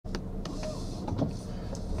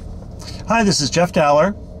Hi, this is Jeff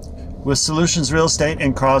Dowler with Solutions Real Estate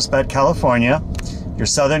in Carlsbad, California, your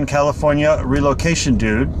Southern California relocation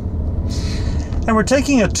dude. And we're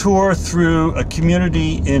taking a tour through a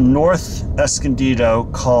community in North Escondido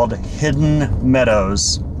called Hidden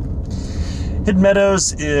Meadows. Hidden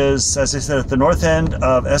Meadows is, as I said, at the north end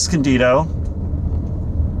of Escondido,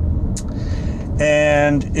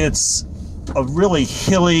 and it's a really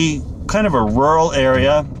hilly, kind of a rural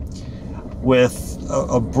area with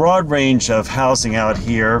a broad range of housing out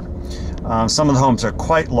here. Some of the homes are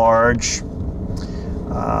quite large.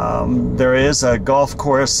 There is a golf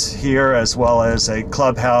course here as well as a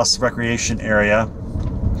clubhouse recreation area.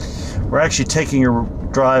 We're actually taking a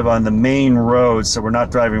drive on the main road, so we're not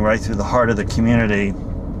driving right through the heart of the community.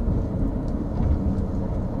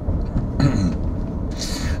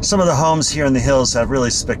 Some of the homes here in the hills have really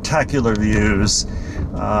spectacular views.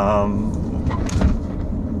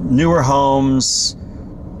 Newer homes,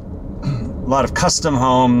 a lot of custom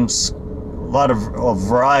homes, a lot of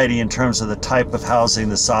variety in terms of the type of housing,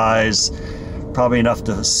 the size, probably enough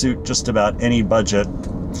to suit just about any budget.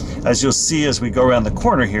 As you'll see as we go around the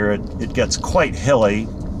corner here, it gets quite hilly.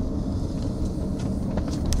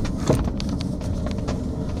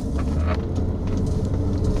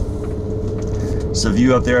 There's a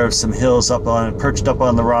view up there of some hills perched up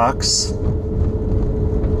on the rocks.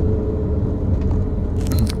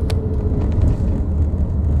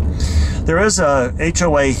 There is a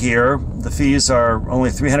HOA here. The fees are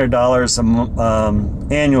only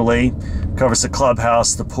 $300 annually. Covers the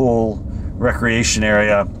clubhouse, the pool, recreation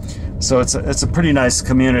area. So it's a pretty nice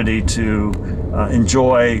community to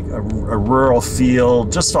enjoy a rural feel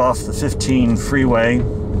just off the 15 freeway.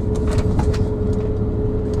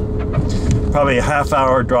 Probably a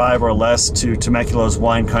half-hour drive or less to Temecula's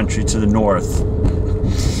wine country to the north.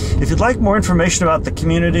 If you'd like more information about the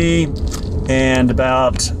community and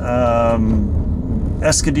about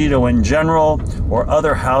Escondido in general or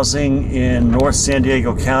other housing in North San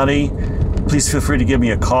Diego County, please feel free to give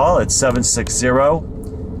me a call at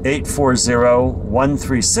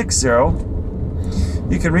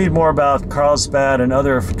 760-840-1360. You can read more about Carlsbad and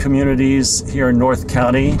other communities here in North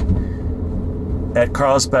County at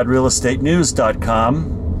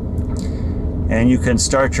carlsbadrealestatenews.com, and you can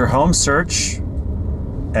start your home search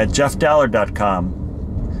at jeffdowler.com.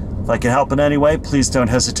 If I can help in any way, please don't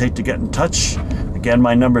hesitate to get in touch. Again,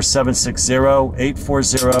 my number is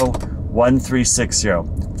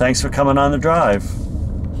 760-840-1360. Thanks for coming on the drive.